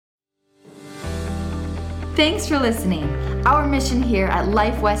Thanks for listening. Our mission here at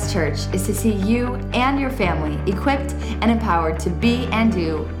Life West Church is to see you and your family equipped and empowered to be and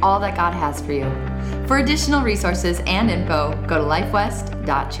do all that God has for you. For additional resources and info, go to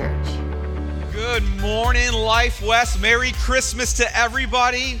lifewest.church. Good morning, Life West. Merry Christmas to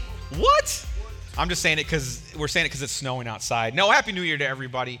everybody. What? I'm just saying it because we're saying it because it's snowing outside. No, Happy New Year to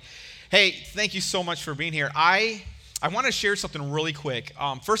everybody. Hey, thank you so much for being here. I want to share something really quick.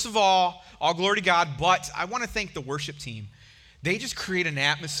 First of all glory to God, but I want to thank the worship team. They just create an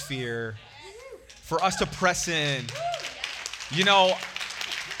atmosphere for us to press in. You know,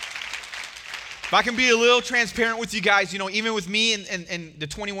 if I can be a little transparent with you guys, you know, even with me and the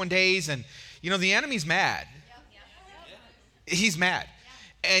 21 days, and, you know, the enemy's mad. He's mad.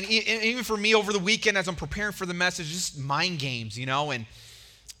 And even for me over the weekend as I'm preparing for the message, just mind games, you know, and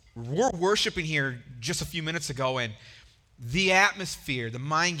we're worshiping here just a few minutes ago, and the atmosphere, the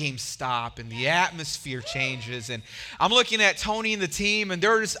mind games stop, and the atmosphere changes. And I'm looking at Tony and the team, and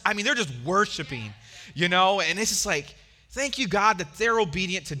they're just worshiping, you know, and it's just like, thank you, God, that they're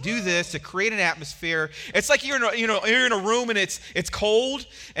obedient to do this, to create an atmosphere. It's like you're in a room and it's cold,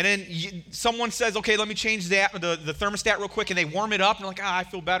 and then someone says, okay, let me change the thermostat real quick, and they warm it up, and they're like, I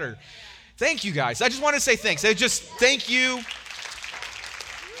feel better. Thank you, guys. I just want to say thanks. Thank you.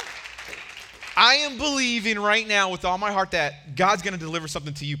 I am believing right now with all my heart that God's going to deliver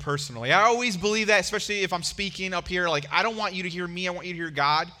something to you personally. I always believe that, especially if I'm speaking up here. Like, I don't want you to hear me. I want you to hear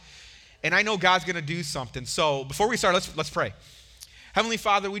God. And I know God's going to do something. So before we start, let's pray. Heavenly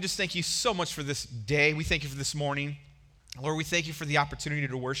Father, we just thank you so much for this day. We thank you for this morning. Lord, we thank you for the opportunity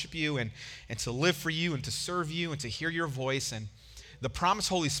to worship you and to live for you and to serve you and to hear your voice. And the promised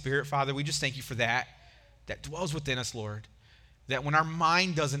Holy Spirit, Father, we just thank you for that dwells within us, Lord. That when our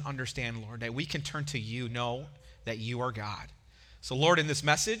mind doesn't understand, Lord, that we can turn to you, know that you are God. So, Lord, in this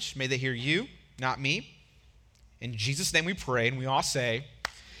message, may they hear you, not me. In Jesus' name we pray, and we all say,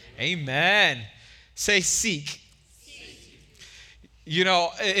 amen. Say, seek. You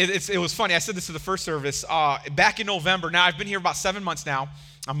know, it was funny. I said this to the first service. Back in November, now I've been here about 7 months now.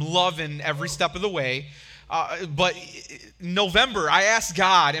 I'm loving every step of the way. But in November, I asked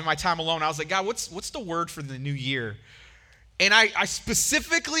God in my time alone, I was like, God, what's the word for the new year? And I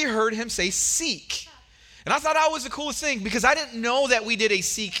specifically heard him say seek. And I thought that was the coolest thing because I didn't know that we did a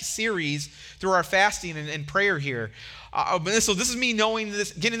seek series through our fasting and prayer here. So this is me knowing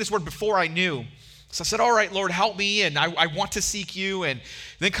this, getting this word before I knew. So I said, all right, Lord, help me, and I want to seek you. And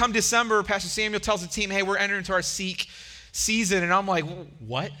then come December, Pastor Samuel tells the team, hey, we're entering into our seek season. And I'm like,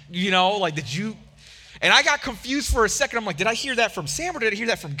 what? You know, like, did you... And I got confused for a second. I'm like, did I hear that from Sam or did I hear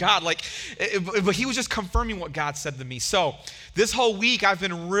that from God? But he was just confirming what God said to me. So this whole week, I've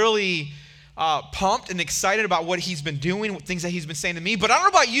been really pumped and excited about what he's been doing, things that he's been saying to me. But I don't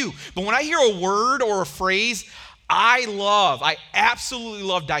know about you, but when I hear a word or a phrase, I absolutely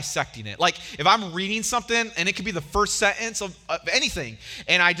love dissecting it. Like if I'm reading something and it could be the first sentence of anything,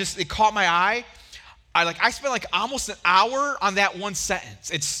 and it caught my eye, I spent like almost an hour on that one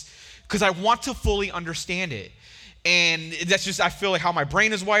sentence. It's because I want to fully understand it. And that's just, I feel like how my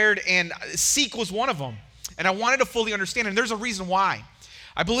brain is wired, and seek was one of them. And I wanted to fully understand it, and there's a reason why.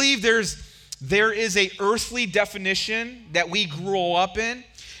 I believe there is a earthly definition that we grew up in,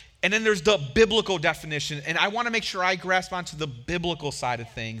 and then there's the biblical definition, and I want to make sure I grasp onto the biblical side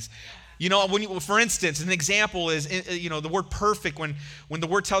of things. You know, for instance, an example is, you know, the word perfect, when the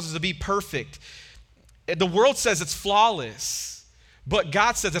word tells us to be perfect, the world says it's flawless. But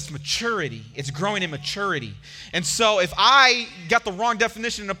God says it's maturity. It's growing in maturity. And so if I got the wrong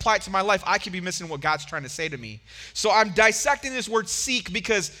definition and apply it to my life, I could be missing what God's trying to say to me. So I'm dissecting this word seek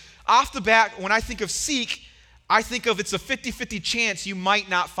because off the bat, when I think of seek, I think of it's a 50-50 chance you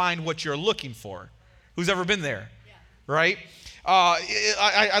might not find what you're looking for. Who's ever been there? Yeah. Right?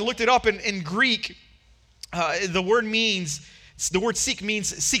 I looked it up in Greek. The word seek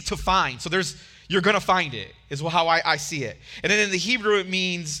means seek to find. So you're going to find it, is how I see it. And then in the Hebrew, it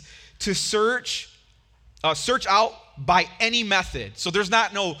means to search out by any method. So there's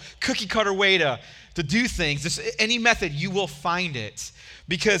not no cookie cutter way to do things. There's any method, you will find it.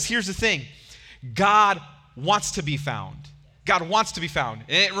 Because here's the thing, God wants to be found. God wants to be found.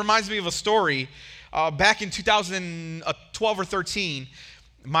 And it reminds me of a story. Back in 2012 or 13,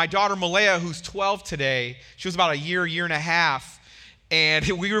 my daughter Malaya, who's 12 today, she was about a year and a half, and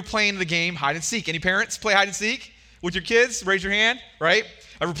we were playing the game hide and seek. Any parents play hide and seek with your kids? Raise your hand, right?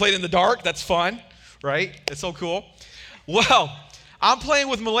 Ever played in the dark? That's fun, right? It's so cool. Well, I'm playing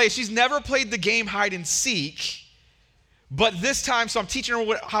with Malaya. She's never played the game hide and seek, but this time, so I'm teaching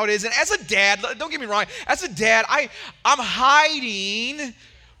her how it is. And as a dad, don't get me wrong, as a dad, I'm hiding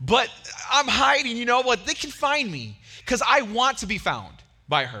But I'm hiding, but they can find me because I want to be found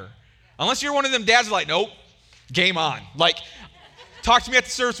by her. Unless you're one of them dads who are like, nope, game on. Like, talk to me at the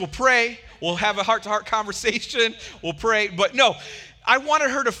service, we'll pray, we'll have a heart-to-heart conversation, we'll pray. But no, I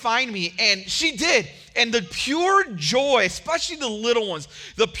wanted her to find me, and she did. And the pure joy, especially the little ones,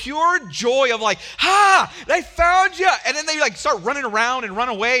 the pure joy of like, I found you. And then they like start running around and run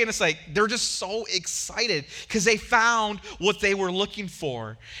away. And it's like, they're just so excited because they found what they were looking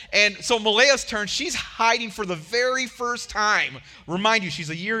for. And so Malea's turn, she's hiding for the very first time. Remind you, she's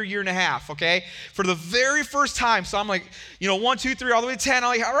a year and a half, okay? For the very first time. So I'm like, 1, 2, 3, all the way to 10.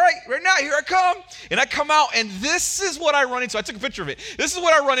 I'm like, all right now, here I come. And I come out, and this is what I run into. I took a picture of it. This is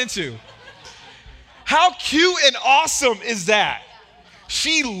what I run into. How cute and awesome is that?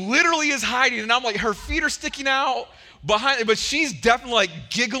 She literally is hiding, and I'm like, her feet are sticking out behind, but she's definitely like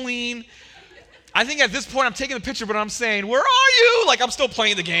giggling. I think at this point I'm taking the picture, but I'm saying, where are you? Like I'm still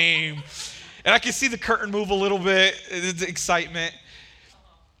playing the game. And I can see the curtain move a little bit, the excitement.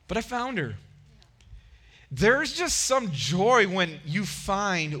 But I found her. There's just some joy when you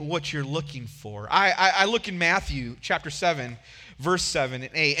find what you're looking for. I look in Matthew chapter 7, verse 7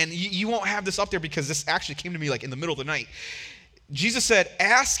 and 8, and you won't have this up there because this actually came to me like in the middle of the night. Jesus said,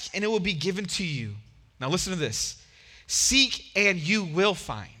 ask and it will be given to you. Now listen to this. Seek and you will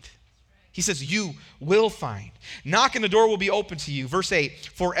find. He says you will find. Knock and the door will be open to you. Verse 8,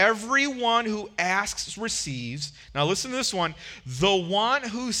 for everyone who asks receives. Now listen to this one. The one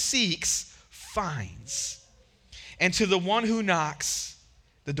who seeks finds. And to the one who knocks,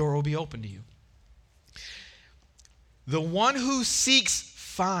 the door will be open to you. The one who seeks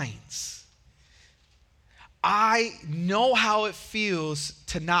finds. I know how it feels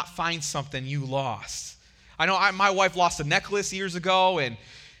to not find something you lost. I know my wife lost a necklace years ago, and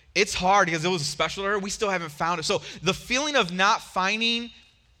it's hard because it was special to her. We still haven't found it. So the feeling of not finding,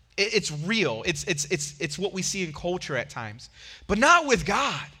 it's real. It's what we see in culture at times. But not with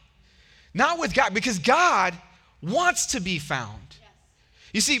God. Not with God, because God wants to be found.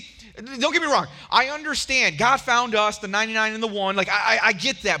 You see, don't get me wrong. I understand. God found us, the 99 and the 1. Like, I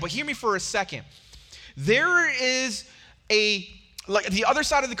get that. But hear me for a second. There is like the other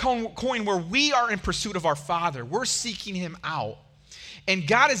side of the coin where we are in pursuit of our Father. We're seeking him out. And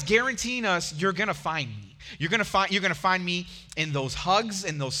God is guaranteeing us, you're going to find me. You're going to find me in those hugs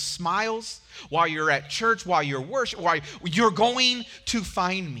and those smiles while you're at church, while you're worshiping, while you're going to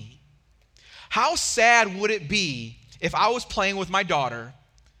find me. How sad would it be if I was playing with my daughter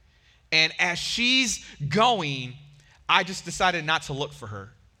and as she's going, I just decided not to look for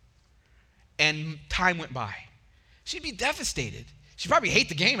her and time went by? She'd be devastated. She'd probably hate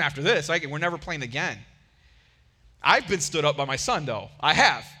the game after this. Like, we're never playing again. I've been stood up by my son, though. I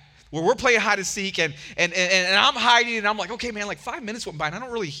have. Where we're playing hide and seek, and I'm hiding, and I'm like, okay, man, like 5 minutes went by, and I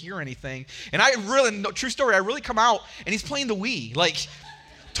don't really hear anything. And true story, I really come out, and he's playing the Wii. Like,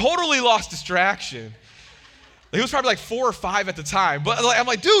 totally lost distraction. He was probably like 4 or 5 at the time. But I'm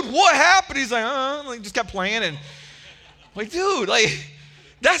like, dude, what happened? He's like, like just kept playing. And I'm like, dude, like,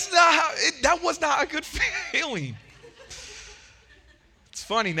 that was not a good feeling. It's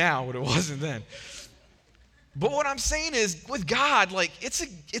funny now, but it wasn't then. But what I'm saying is, with God, like,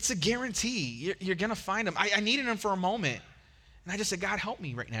 it's a guarantee. You're going to find him. I needed him for a moment. And I just said, God, help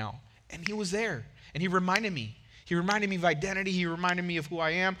me right now. And he was there. And he reminded me. He reminded me of identity. He reminded me of who I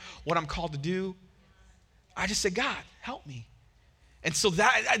am, what I'm called to do. I just said, God, help me. And so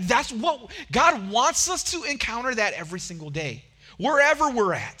that's what God wants us to encounter, that every single day, wherever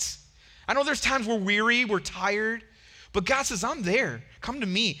we're at. I know there's times we're weary, we're tired, but God says, I'm there. Come to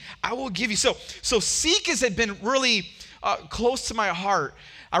me. I will give you. So seek has been really close to my heart.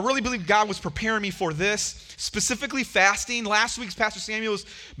 I really believe God was preparing me for this, specifically fasting. Last week's Pastor Samuel's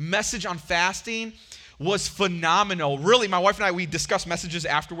message on fasting was phenomenal. Really, my wife and I, we discussed messages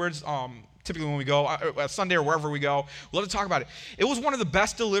afterwards. Typically when we go, Sunday or wherever we go, we love to talk about it. It was one of the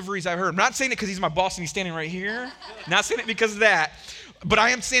best deliveries I've heard. I'm not saying it because he's my boss and he's standing right here. Not saying it because of that. But I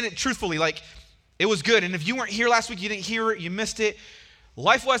am saying it truthfully. Like, it was good. And if you weren't here last week, you didn't hear it, you missed it,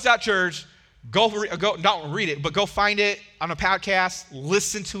 LifeWest.Church, go, don't read it, but go find it on a podcast.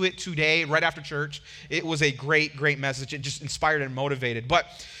 Listen to it today, right after church. It was a great, great message. It just inspired and motivated. But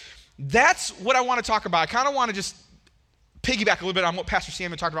that's what I want to talk about. I kind of want to just piggyback a little bit on what Pastor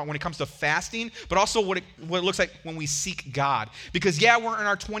Samuel talked about when it comes to fasting, but also what it looks like when we seek God. Because yeah, we're in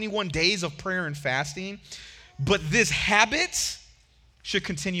our 21 days of prayer and fasting, but this habit should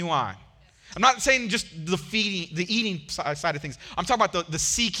continue on. I'm not saying just the eating side of things. I'm talking about the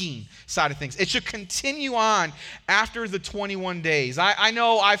seeking side of things. It should continue on after the 21 days. I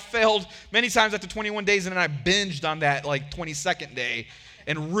know I failed many times after 21 days, and then I binged on that like 22nd day,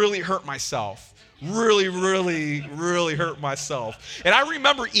 and really hurt myself. Really, really, really hurt myself. And I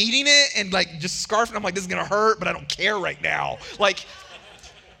remember eating it and like just scarfing. I'm like, this is going to hurt, but I don't care right now. Like,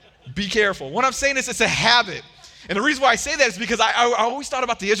 be careful. What I'm saying is it's a habit. And the reason why I say that is because I always thought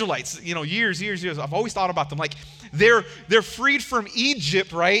about the Israelites, years. I've always thought about them. Like, they're freed from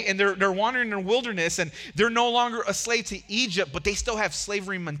Egypt, right? And they're wandering in the wilderness, and they're no longer a slave to Egypt, but they still have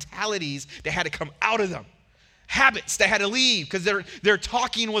slavery mentalities that had to come out of them. Habits that had to leave because their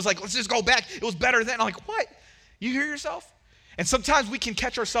talking was like, let's just go back. It was better then. I'm like, what? You hear yourself? And sometimes we can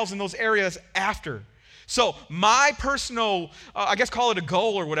catch ourselves in those areas after. So my personal, I guess call it a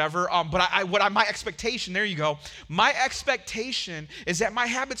goal or whatever, but my expectation, there you go. My expectation is that my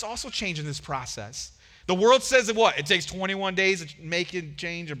habits also change in this process. The world says that what? It takes 21 days to make it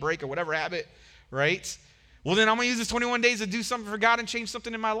change or break or whatever habit, right? Well, then I'm going to use this 21 days to do something for God and change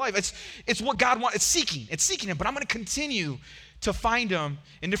something in my life. It's what God wants. It's seeking Him, but I'm going to continue to find Him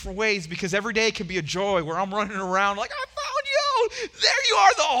in different ways because every day can be a joy where I'm running around like, I found you. There you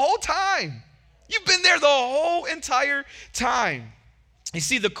are the whole time. You've been there the whole entire time. You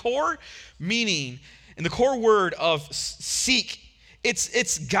see, the core meaning and the core word of seek,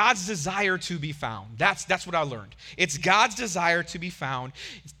 it's God's desire to be found. That's what I learned. It's God's desire to be found.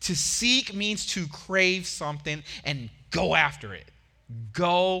 To seek means to crave something and go after it.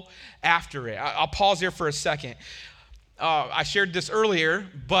 Go after it. I'll pause here for a second. I shared this earlier,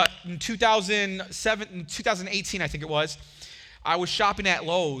 but in 2018, I think it was, I was shopping at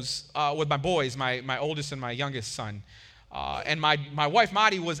Lowe's with my boys, my oldest and my youngest son. And my wife,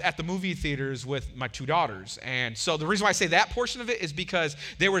 Madi, was at the movie theaters with my two daughters. And so the reason why I say that portion of it is because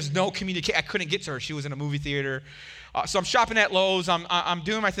there was no communication. I couldn't get to her. She was in a movie theater. So I'm shopping at Lowe's. I'm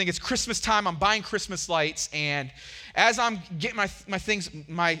doing my thing. It's Christmas time. I'm buying Christmas lights. And as I'm getting my things,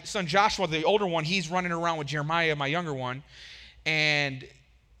 my son Joshua, the older one, he's running around with Jeremiah, my younger one. And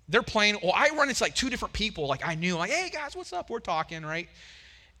they're playing. Well, I run into like two different people. Like I knew, like, hey guys, what's up? We're talking, right?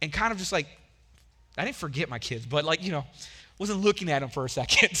 And kind of just like, I didn't forget my kids, but like, wasn't looking at them for a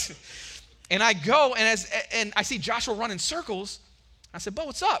second. And I go, and I see Joshua running circles. I said, Bo,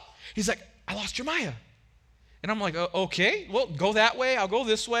 what's up? He's like, I lost Jeremiah. And I'm like, okay, well, go that way. I'll go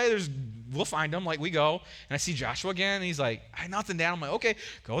this way. We'll find him. Like, we go. And I see Joshua again, and he's like, I had nothing down. I'm like, okay,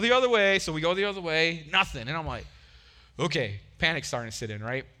 go the other way. So we go the other way, nothing. And I'm like, okay, panic's starting to sit in,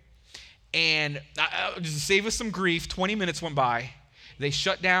 right? And just to save us some grief, 20 minutes went by. They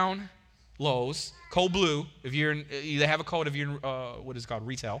shut down Lowe's. Cold Blue, they have a code if you're in, what is it called,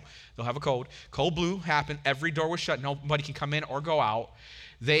 retail, they'll have a code. Cold Blue happened. Every door was shut. Nobody can come in or go out.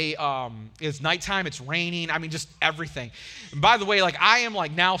 It's nighttime. It's raining. I mean, just everything. And by the way, like I am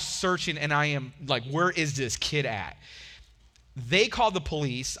like now searching, and I am like, where is this kid at? They called the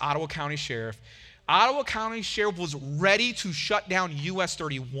police, Ottawa County Sheriff. Ottawa County Sheriff was ready to shut down US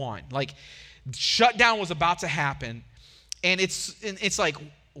 31. Like, shutdown was about to happen, and it's like,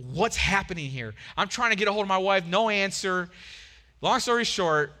 what's happening here? I'm trying to get a hold of my wife, no answer. Long story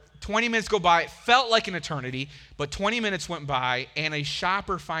short, 20 minutes go by. It felt like an eternity, but 20 minutes went by, and a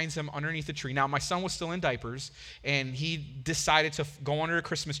shopper finds him underneath a tree. Now, my son was still in diapers, and he decided to go under a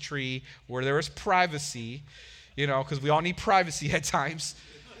Christmas tree where there was privacy, because we all need privacy at times,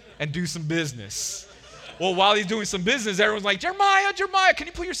 and do some business. Well, while he's doing some business, everyone's like, Jeremiah, can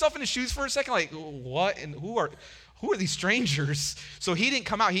you put yourself in his shoes for a second? Like, what? And who are these strangers? So he didn't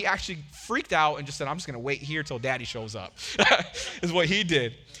come out. He actually freaked out and just said, I'm just going to wait here till daddy shows up, is what he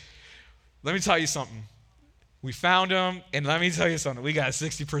did. Let me tell you something. We found him, and let me tell you something. We got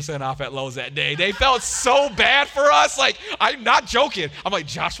 60% off at Lowe's that day. They felt so bad for us. Like, I'm not joking. I'm like,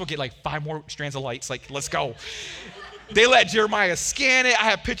 Josh will get like 5 more strands of lights. Like, let's go. They let Jeremiah scan it. I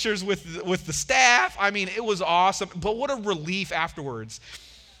have pictures with the staff. I mean, it was awesome. But what a relief afterwards.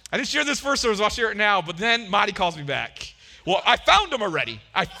 I didn't share this first, so I'll share it now, but then Madi calls me back. Well, I found him already.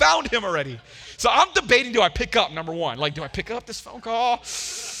 So I'm debating, do I pick up, number one? Like, do I pick up this phone call?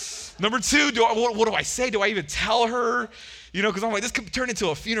 Number two, what do I say? Do I even tell her? Because I'm like, this could turn into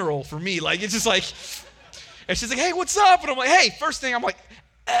a funeral for me. Like, it's just like, and she's like, hey, what's up? And I'm like, hey, first thing, I'm like,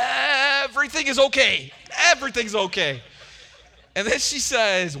 everything is okay. Everything's okay. And then she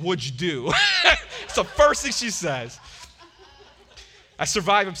says, what'd you do? It's the first thing she says. I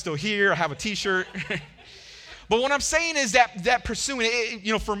survive, I'm still here, I have a t-shirt. But what I'm saying is that pursuing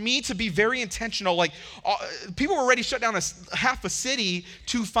it, for me to be very intentional, like people were already shut down half a city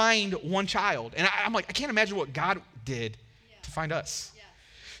to find one child. And I'm like, I can't imagine what God did to find us. Yeah.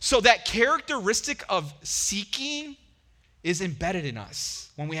 So that characteristic of seeking is embedded in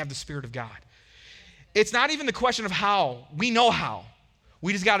us when we have the Spirit of God. It's not even the question of how. We know how.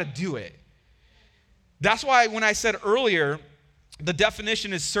 We just got to do it. That's why when I said earlier, the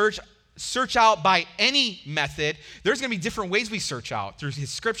definition is search out by any method. There's going to be different ways we search out, through his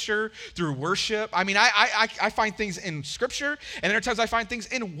scripture, through worship. I mean, I find things in scripture, and there are times I find things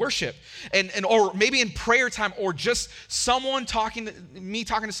in worship, and or maybe in prayer time, or just someone talking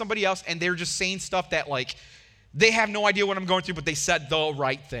to somebody else, and they're just saying stuff that, like, they have no idea what I'm going through, but they said the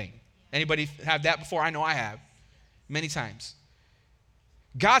right thing. Anybody have that before? I know I have, many times.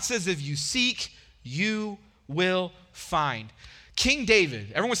 God says if you seek, you will find. King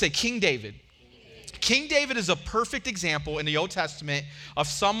David, everyone say King David. King David is a perfect example in the Old Testament of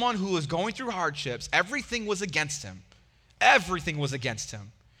someone who was going through hardships. Everything was against him. Everything was against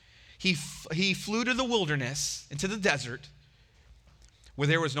him. He flew to the wilderness, into the desert, where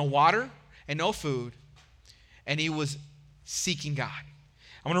there was no water and no food, and he was seeking God.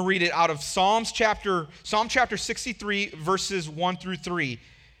 I'm going to read it out of Psalm chapter 63, verses 1 through 3.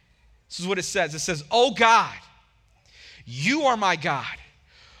 This is what it says. It says, "O God, you are my God.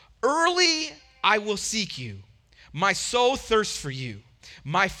 Early I will seek you. My soul thirsts for you.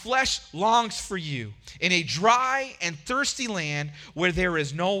 My flesh longs for you in a dry and thirsty land where there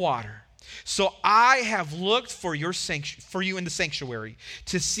is no water. So I have looked for you in the sanctuary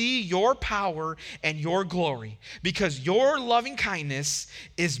to see your power and your glory, because your loving kindness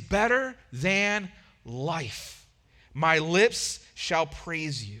is better than life. My lips shall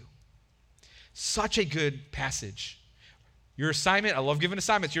praise you." Such a good passage. Your assignment, I love giving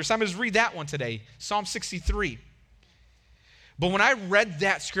assignments. Your assignment is read that one today, Psalm 63. But when I read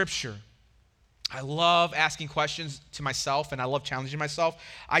that scripture, I love asking questions to myself, and I love challenging myself.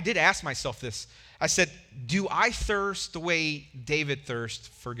 I did ask myself this. I said, do I thirst the way David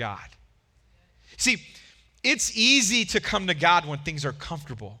thirsted for God? See, it's easy to come to God when things are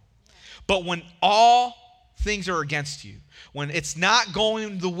comfortable. But when all things are against you, when it's not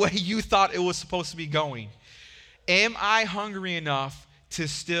going the way you thought it was supposed to be going, am I hungry enough to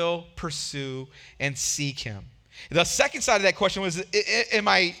still pursue and seek him? The second side of that question was, am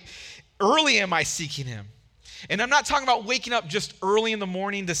I seeking him? And I'm not talking about waking up just early in the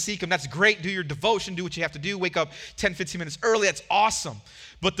morning to seek him. That's great. Do your devotion. Do what you have to do. Wake up 10, 15 minutes early. That's awesome.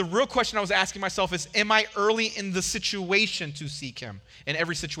 But the real question I was asking myself is, am I early in the situation to seek him in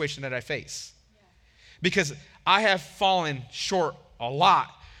every situation that I face? Because I have fallen short a lot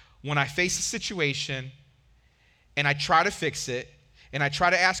when I face a situation and I try to fix it, and I try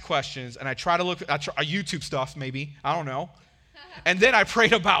to ask questions, and I try to look at YouTube stuff maybe, I don't know, and then I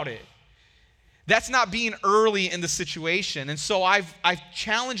prayed about it. That's not being early in the situation. And so I've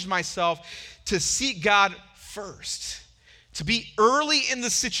challenged myself to seek God first, to be early in the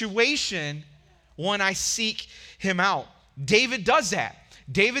situation when I seek him out. David does that.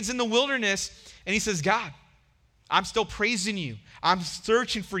 David's in the wilderness, and he says, God, I'm still praising you. I'm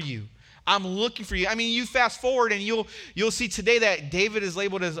searching for you. I'm looking for you. I mean, you fast forward, and you'll see today that David is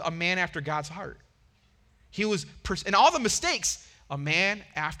labeled as a man after God's heart. He was, and all the mistakes, a man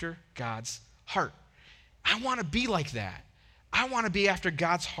after God's heart. I want to be like that. I want to be after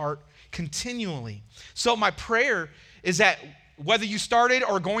God's heart continually. So my prayer is that whether you started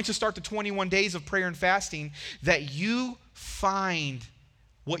or are going to start the 21 days of prayer and fasting, that you find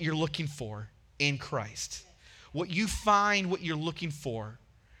what you're looking for in Christ. What you find what you're looking for.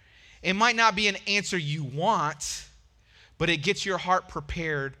 It might not be an answer you want, but it gets your heart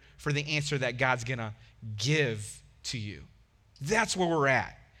prepared for the answer that God's going to give to you. That's where we're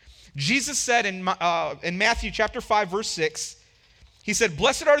at. Jesus said in Matthew chapter 5, verse 6, he said,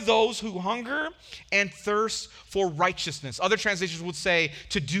 "Blessed are those who hunger and thirst for righteousness." Other translations would say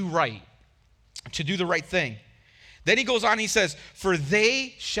to do right, to do the right thing. Then he goes on and he says, "For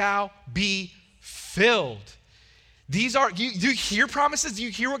they shall be filled." These are, do you hear promises? Do you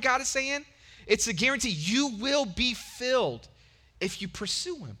hear what God is saying? It's a guarantee. You will be filled if you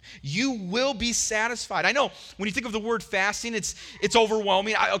pursue him. You will be satisfied. I know when you think of the word fasting, it's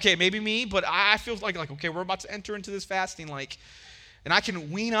overwhelming. Okay, maybe me, but I feel like, okay, we're about to enter into this fasting, and I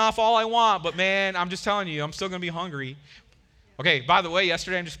can wean off all I want, but man, I'm just telling you, I'm still going to be hungry. Okay, by the way,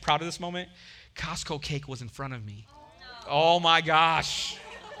 yesterday, I'm just proud of this moment. Costco cake was in front of me. Oh my gosh.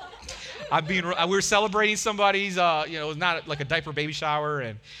 We were celebrating somebody's, it was not like a diaper baby shower,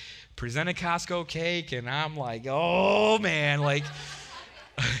 and presented Costco cake, and I'm like, oh man,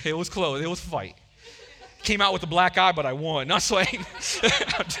 it was close. It was a fight. Came out with a black eye, but I won. No, so I'm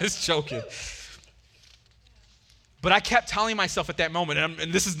just joking. But I kept telling myself at that moment,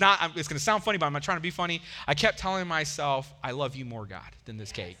 and this is not, it's going to sound funny, but I'm not trying to be funny. I kept telling myself, I love you more, God, than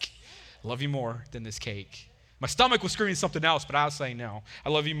this cake. I love you more than this cake. My stomach was screaming something else, but I was saying, no, I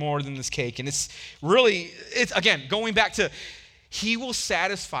love you more than this cake. And it's again, going back to, he will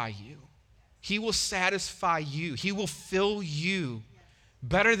satisfy you. He will satisfy you. He will fill you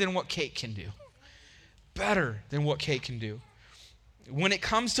better than what cake can do. Better than what cake can do. When it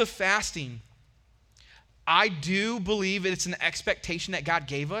comes to fasting, I do believe it's an expectation that God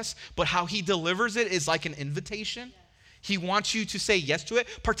gave us, but how he delivers it is like an invitation. He wants you to say yes to it,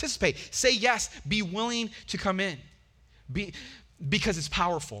 participate, say yes, be willing to come in, because it's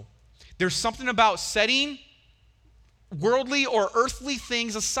powerful. There's something about setting worldly or earthly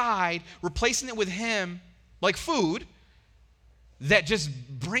things aside, replacing it with him, like food, that just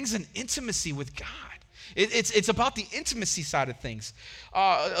brings an intimacy with God. It's about the intimacy side of things.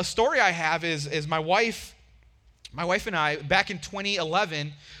 A story I have is my wife and I, back in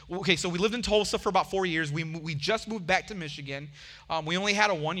 2011, okay, so we lived in Tulsa for about 4 years. We just moved back to Michigan. We only had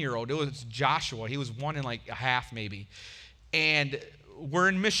a 1-year-old. It was Joshua. He was 1 and like a half maybe. And we're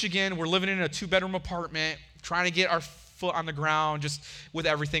in Michigan. We're living in a 2-bedroom apartment, trying to get our foot on the ground just with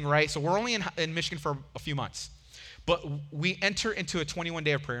everything right. So we're only in Michigan for a few months. But we enter into a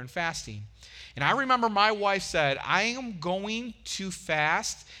 21-day of prayer and fasting. And I remember my wife said, I am going to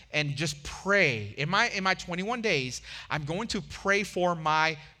fast and just pray. In my 21 days, I'm going to pray for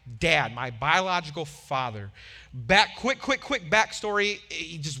my dad, my biological father. Quick backstory,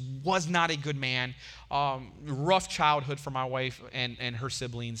 he just was not a good man. Rough childhood for my wife and her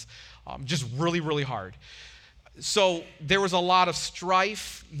siblings. Just really, really hard. So there was a lot of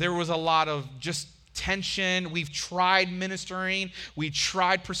strife. There was a lot of just tension. We've tried ministering. We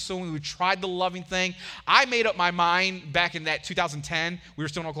tried pursuing. We tried the loving thing. I made up my mind back in that 2010. We were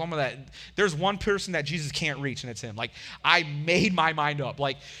still in Oklahoma, that there's one person that Jesus can't reach, and it's him. Like, I made my mind up.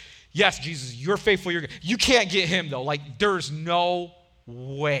 Like, yes, Jesus, you're faithful. You can't get him, though. Like, there's no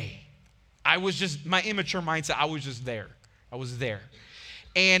way. I was just, my immature mindset, I was just there. I was there.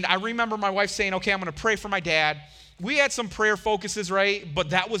 And I remember my wife saying, okay, I'm going to pray for my dad. We had some prayer focuses, right?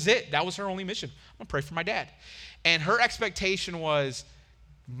 But that was it. That was her only mission. I'm going to pray for my dad. And her expectation was,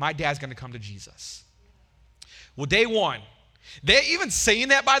 my dad's going to come to Jesus. Well, day one, even saying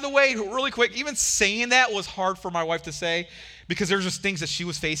that, by the way, really quick, even saying that was hard for my wife to say, because there's just things that she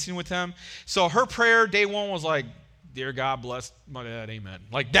was facing with him. So her prayer, day one, was like, dear God, bless my dad, amen.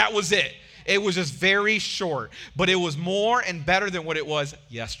 Like, that was it. It was just very short, but it was more and better than what it was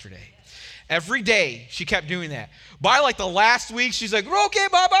yesterday. Every day, she kept doing that. By like the last week, she's like, okay,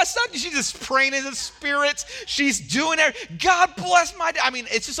 Baba, son. She's just praying in the spirits. She's doing it. God bless my dad. I mean,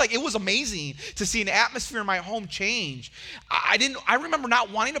 it's just like, it was amazing to see an atmosphere in my home change. I remember not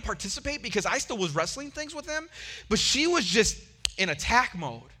wanting to participate because I still was wrestling things with him, but she was just in attack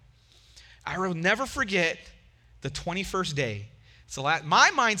mode. I will never forget the 21st day. So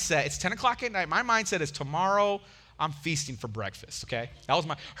my mindset, it's 10 o'clock at night. My mindset is tomorrow I'm feasting for breakfast, okay?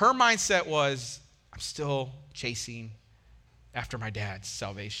 Her mindset was, I'm still chasing after my dad's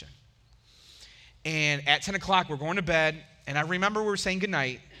salvation. And at 10 o'clock, we're going to bed, and I remember we were saying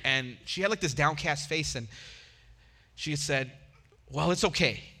goodnight, and she had like this downcast face, and she had said, well, it's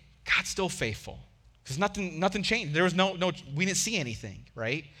okay. God's still faithful. Because nothing changed. There was no, we didn't see anything,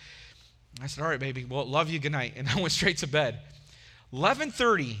 right? I said, all right, baby, well, love you, good night. And I went straight to bed.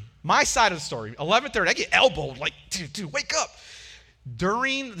 11:30, my side of the story, 11:30, I get elbowed, like, dude, wake up.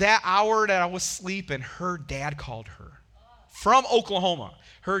 During that hour that I was sleeping, her dad called her from Oklahoma.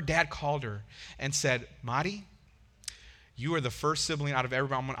 Her dad called her and said, Madi, you are the first sibling out of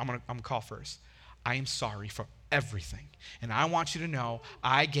everybody I'm gonna call first. I am sorry for everything. And I want you to know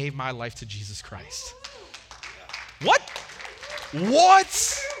I gave my life to Jesus Christ. What?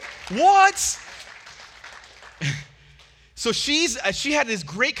 So she had this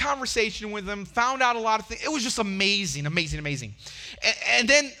great conversation with him, found out a lot of things. It was just amazing. And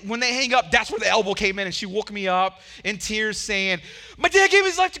then when they hang up, that's where the elbow came in, and she woke me up in tears saying, my dad gave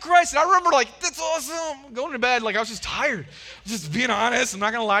his life to Christ. And I remember, like, that's awesome. Going to bed, like, I was just tired. Just being honest. I'm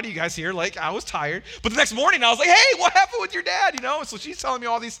not going to lie to you guys here. Like, I was tired. But the next morning, I was like, hey, what happened with your dad? You know? So she's telling me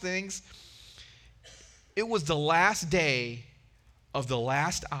all these things. It was the last day of the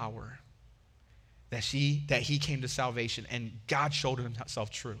last hour that he came to salvation, and God showed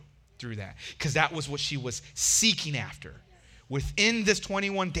himself true through that, because that was what she was seeking after. Within this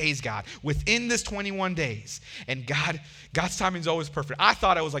 21 days, within this 21 days. And God's timing is always perfect. I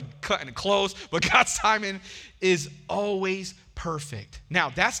thought I was like cutting it close, but God's timing is always perfect.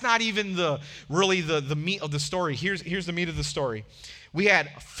 Now, that's not even the meat of the story. Here's the meat of the story. We had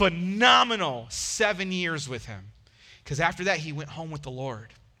a phenomenal 7 years with him, because after that, he went home with the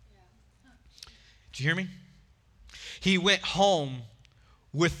Lord. Did you hear me? He went home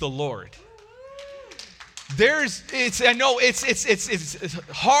with the Lord. I know it's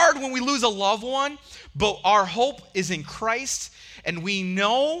hard when we lose a loved one, but our hope is in Christ, and we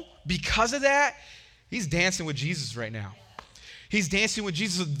know because of that, he's dancing with Jesus right now. He's dancing with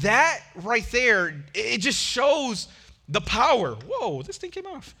Jesus. That right there, it just shows the power. Whoa, this thing came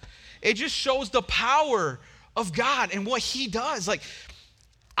off. It just shows the power of God and what he does. Like,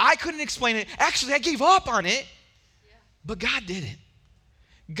 I couldn't explain it. Actually, I gave up on it, but God didn't.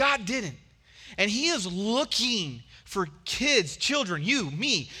 God didn't. And he is looking for kids, children, you,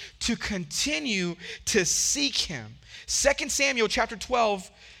 me, to continue to seek him. 2 Samuel chapter 12,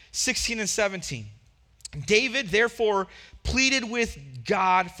 16 and 17. David, therefore, pleaded with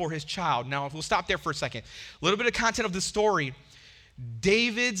God for his child. Now, we'll stop there for a second. A little bit of content of the story.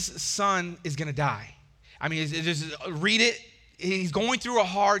 David's son is going to die. I mean, just read it. He's going through a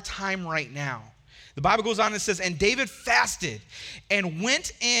hard time right now. The Bible goes on and says, and David fasted and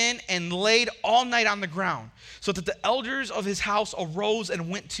went in and laid all night on the ground, so that the elders of his house arose and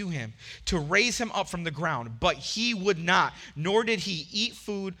went to him to raise him up from the ground. But he would not, nor did he eat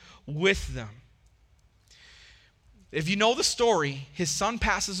food with them. If you know the story, his son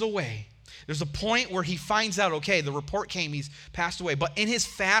passes away. There's a point where he finds out, okay, the report came, he's passed away. But in his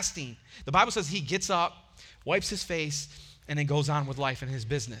fasting, the Bible says he gets up, wipes his face, and then goes on with life and his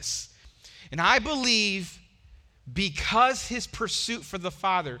business. And I believe because his pursuit for the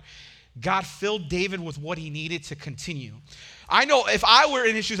Father, God filled David with what he needed to continue. I know if I were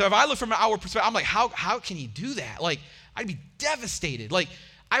in his shoes, if I look from our perspective, I'm like, how can he do that? Like, I'd be devastated. Like,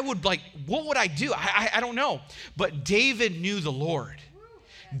 what would I do? I don't know. But David knew the Lord.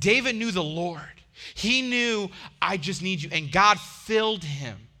 David knew the Lord. He knew, I just need you. And God filled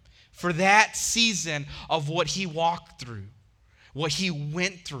him for that season of what he walked through, what he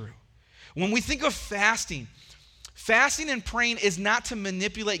went through. When we think of fasting and praying is not to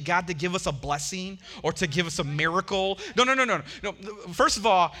manipulate God to give us a blessing or to give us a miracle. No. First of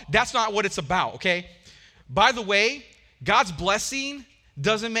all, that's not what it's about, okay? By the way, God's blessing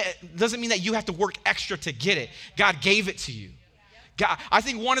doesn't mean that you have to work extra to get it. God gave it to you. God, I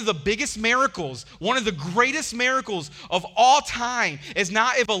think one of the biggest miracles, one of the greatest miracles of all time is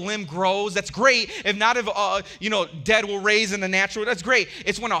not if a limb grows. That's great. If not if, dead will raise in the natural. That's great.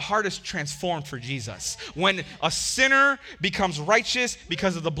 It's when a heart is transformed for Jesus. When a sinner becomes righteous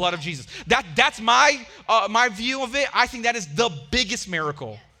because of the blood of Jesus. That's my view of it. I think that is the biggest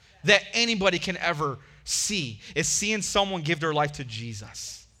miracle that anybody can ever see, is seeing someone give their life to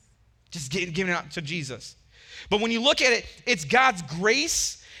Jesus. Just giving it out to Jesus. But when you look at it, it's God's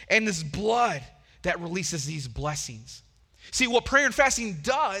grace and this blood that releases these blessings. See, what prayer and fasting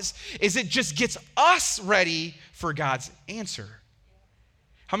does is it just gets us ready for God's answer.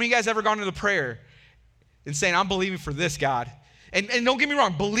 How many of you guys ever gone into prayer and saying, I'm believing for this, God? And don't get me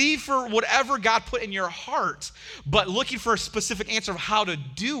wrong, believe for whatever God put in your heart, but looking for a specific answer of how to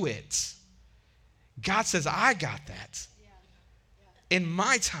do it. God says, I got that. In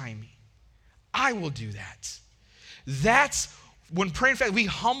my timing, I will do that. That's when praying, we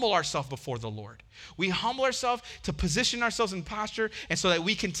humble ourselves before the Lord. We humble ourselves to position ourselves in posture and so that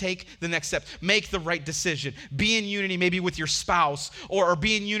we can take the next step, make the right decision, be in unity maybe with your spouse or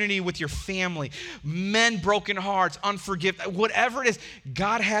be in unity with your family, mend broken hearts, unforgiveness, whatever it is.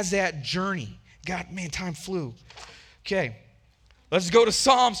 God has that journey. God, man, time flew. Okay, let's go to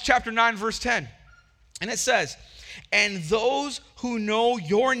Psalms chapter 9, verse 10. And it says, and those who know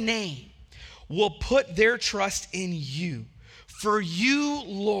your name will put their trust in you. For you,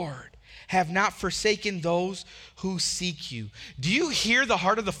 Lord, have not forsaken those who seek you. Do you hear the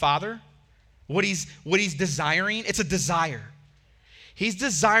heart of the Father? What he's desiring? It's a desire. He's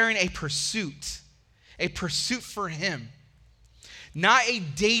desiring a pursuit for him. Not a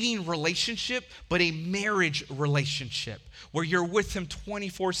dating relationship, but a marriage relationship where you're with him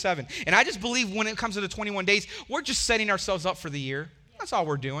 24/7. And I just believe when it comes to the 21 days, we're just setting ourselves up for the year. That's all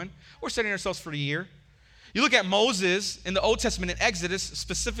we're doing. We're setting ourselves for the year. You look at Moses in the Old Testament in Exodus,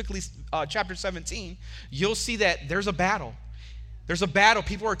 specifically chapter 17, you'll see that there's a battle. There's a battle.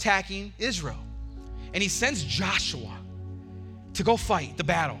 People are attacking Israel. And he sends Joshua to go fight the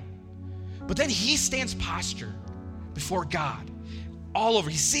battle. But then he stands posture before God all over.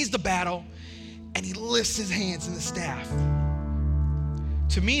 He sees the battle and he lifts his hands in the staff.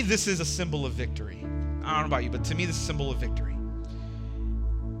 To me, this is a symbol of victory. I don't know about you, but to me, this is a symbol of victory.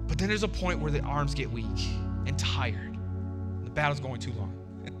 But then there's a point where the arms get weak and tired. The battle's going too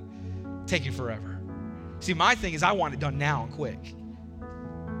long, taking forever. See, my thing is I want it done now and quick.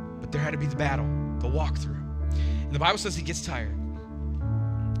 But there had to be the battle, the walkthrough. And the Bible says he gets tired.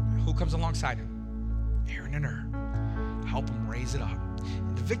 Who comes alongside him? Aaron and Hur. Help him raise it up.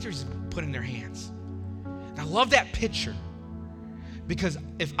 And the victory's put in their hands. And I love that picture because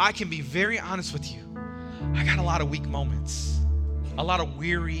if I can be very honest with you, I got a lot of weak moments, a lot of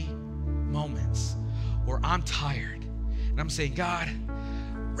weary moments where I'm tired and I'm saying, God,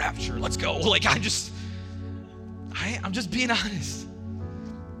 rapture, let's go. Like I'm just being honest.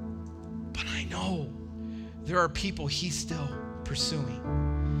 But I know there are people he's still pursuing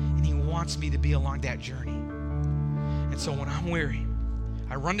and he wants me to be along that journey. And so when I'm weary,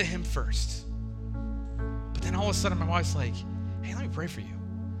 I run to him first. But then all of a sudden my wife's like, hey, let me pray for you.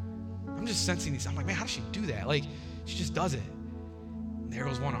 I'm just sensing these. I'm like, man, how does she do that? Like, she just does it. And there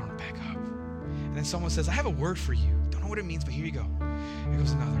goes one arm back up. And then someone says, I have a word for you. Don't know what it means, but here you go. Here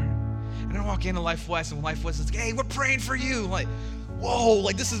goes another. And I walk into Life West, and Life West is like, hey, we're praying for you. I'm like, whoa,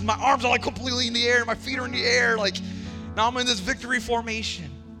 like this is, my arms are like completely in the air. My feet are in the air. Like, now I'm in this victory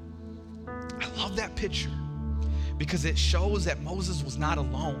formation. I love that picture because it shows that Moses was not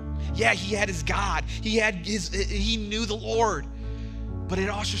alone. Yeah, he had his God. He knew the Lord. But it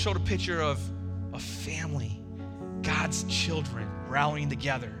also showed a picture of a family, God's children rallying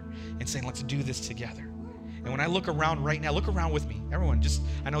together and saying, let's do this together. And when I look around right now, look around with me. Everyone,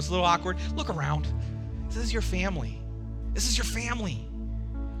 I know it's a little awkward. Look around. This is your family. This is your family.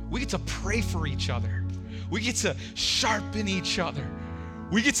 We get to pray for each other. We get to sharpen each other.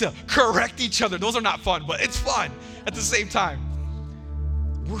 We get to correct each other. Those are not fun, but it's fun at the same time.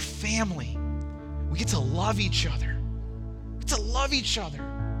 We're family. We get to love each other. To love each other.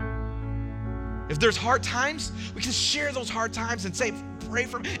 If there's hard times, we can share those hard times and say, pray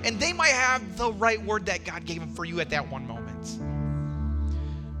for them. And they might have the right word that God gave them for you at that one moment.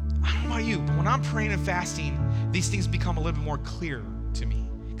 I don't know about you, but when I'm praying and fasting, these things become a little bit more clear to me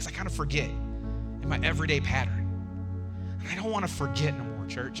because I kind of forget in my everyday pattern. And I don't want to forget no more,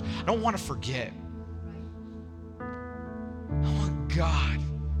 church. I don't want to forget. I want God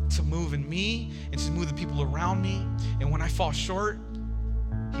to move in me and to move the people around me. And when I fall short,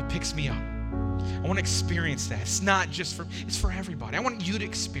 he picks me up. I want to experience that. It's not just it's for everybody. I want you to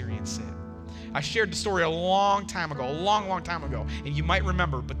experience it. I shared the story a long time ago, and you might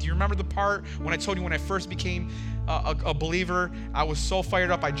remember, but do you remember the part when I told you when I first became a believer, I was so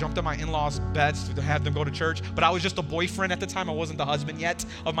fired up, I jumped on my in-laws' beds to have them go to church, but I was just a boyfriend at the time. I wasn't the husband yet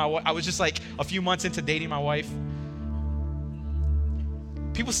of my wife. I was just like a few months into dating my wife.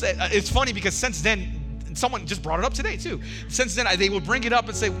 People say, it's funny because since then, someone just brought it up today too. Since then, they would bring it up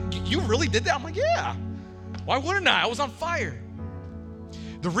and say, you really did that? I'm like, yeah. Why wouldn't I? I was on fire.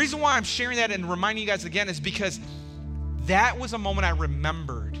 The reason why I'm sharing that and reminding you guys again is because that was a moment I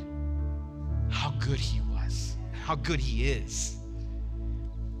remembered how good he was, how good he is.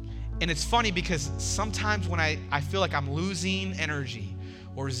 And it's funny because sometimes when I feel like I'm losing energy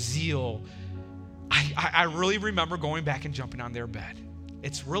or zeal, I really remember going back and jumping on their bed.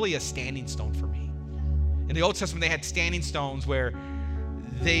 It's really a standing stone for me. In the Old Testament, they had standing stones where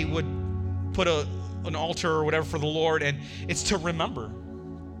they would put an altar or whatever for the Lord, and it's to remember.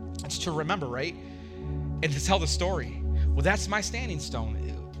 It's to remember, right? And to tell the story. Well, that's my standing stone,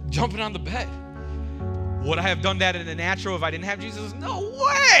 jumping on the bed. Would I have done that in the natural if I didn't have Jesus? No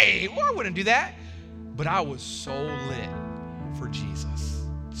way! Well, I wouldn't do that. But I was so lit for Jesus,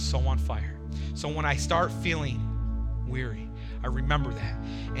 so on fire. So when I start feeling weary, I remember that,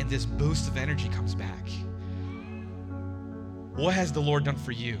 and this boost of energy comes back. What has the Lord done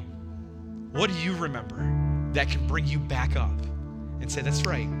for you? What do you remember that can bring you back up and say, that's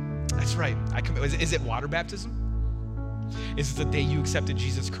right, that's right. Is it water baptism? Is it the day you accepted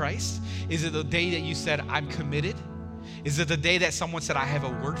Jesus Christ? Is it the day that you said, I'm committed? Is it the day that someone said, I have a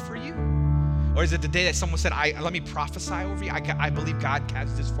word for you? Or is it the day that someone said, let me prophesy over you? I believe God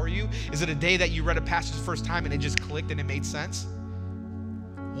has this for you. Is it a day that you read a passage the first time and it just clicked and it made sense?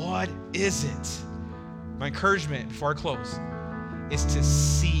 What is it? My encouragement before I close is to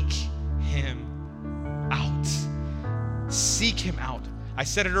seek him out. Seek him out. I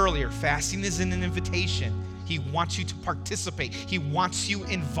said it earlier, fasting isn't an invitation. He wants you to participate. He wants you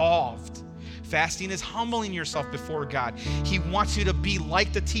involved. Fasting is humbling yourself before God. He wants you to be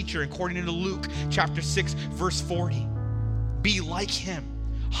like the teacher, according to Luke chapter 6, verse 40. Be like him.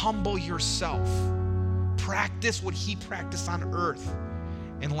 Humble yourself. Practice what he practiced on earth.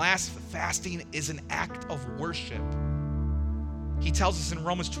 And last, fasting is an act of worship. He tells us in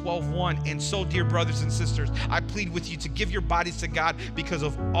Romans 12:1, and so, dear brothers and sisters, I plead with you to give your bodies to God because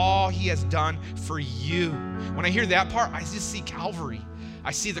of all he has done for you. When I hear that part, I just see Calvary.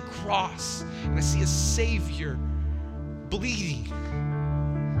 I see the cross, and I see a Savior bleeding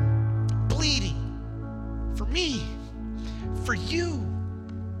for me, for you,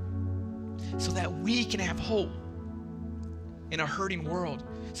 so that we can have hope in a hurting world,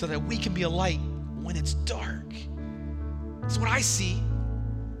 so that we can be a light when it's dark. That's what I see.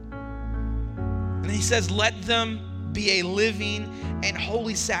 And then he says, let them be a living and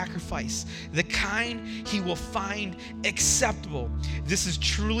holy sacrifice, the kind he will find acceptable. This is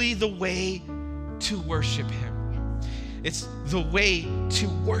truly the way to worship him. It's the way to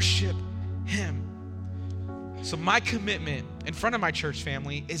worship him. So my commitment in front of my church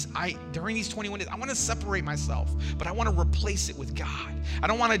family is during these 21 days, I want to separate myself, but I want to replace it with God. I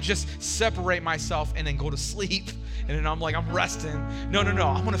don't want to just separate myself and then go to sleep and then I'm resting. No.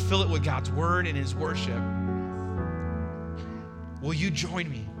 I want to fill it with God's word and his worship. Will you join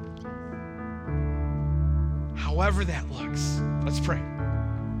me? However that looks. Let's pray.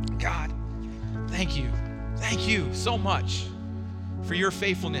 God, thank you. Thank you so much for your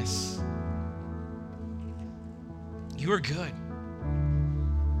faithfulness. You are good,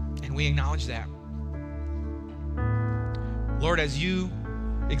 and we acknowledge that. Lord, as you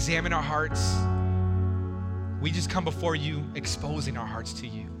examine our hearts, we just come before you exposing our hearts to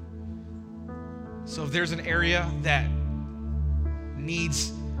you. So if there's an area that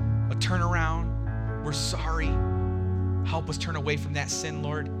needs a turnaround, we're sorry. Help us turn away from that sin,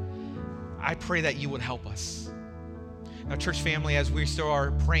 Lord. I pray that you would help us. Now, church family, as we still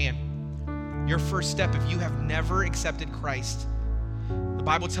are praying, your first step, if you have never accepted Christ, the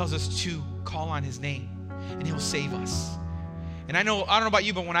Bible tells us to call on his name and he'll save us. And I don't know about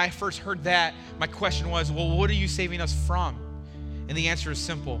you, but when I first heard that, my question was, well, what are you saving us from? And the answer is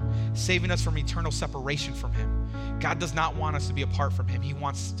simple: saving us from eternal separation from him. God does not want us to be apart from him. He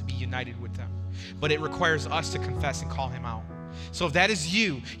wants us to be united with him. But it requires us to confess and call him out. So if that is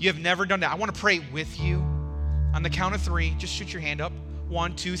you have never done that, I want to pray with you. On the count of 3, just shoot your hand up.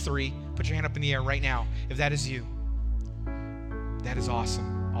 1, 2, 3. Put your hand up in the air right now if that is you. That is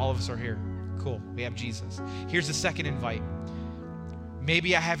awesome. All of us are here. Cool. We have Jesus. Here's the second invite.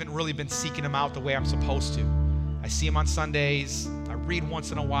 Maybe I haven't really been seeking him out the way I'm supposed to. I see him on Sundays. I read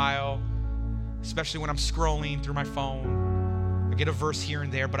once in a while, especially when I'm scrolling through my phone. I get a verse here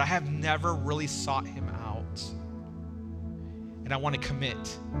and there, but I have never really sought him out. And I want to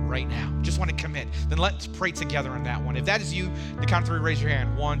commit right now. Just want to commit. Then let's pray together on that one. If that is you, the count of 3, raise your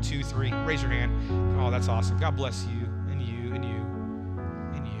hand. 1, 2, 3, raise your hand. Oh, that's awesome. God bless you, and you, and you,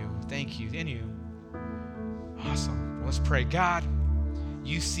 and you. Thank you, and you. Awesome. Well, let's pray. God,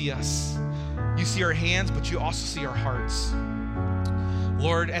 you see us. You see our hands, but you also see our hearts.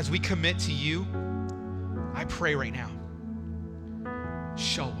 Lord, as we commit to you, I pray right now,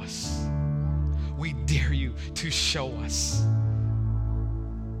 show us. We dare you to show us.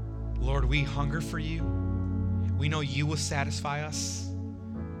 Lord, we hunger for you. We know you will satisfy us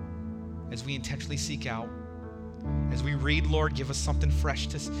as we intentionally seek out. As we read, Lord, give us something fresh.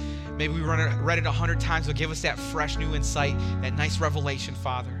 Maybe we read it 100 times, but give us that fresh new insight, that nice revelation,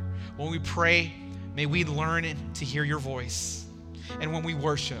 Father. When we pray, may we learn to hear your voice. And when we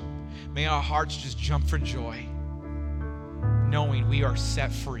worship, may our hearts just jump for joy, knowing we are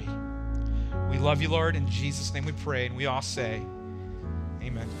set free. We love you, Lord. In Jesus' name we pray, and we all say,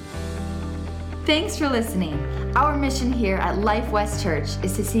 amen. Thanks for listening. Our mission here at Life West Church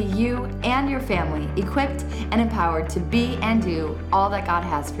is to see you and your family equipped and empowered to be and do all that God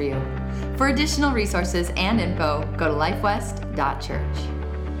has for you. For additional resources and info, go to lifewest.church.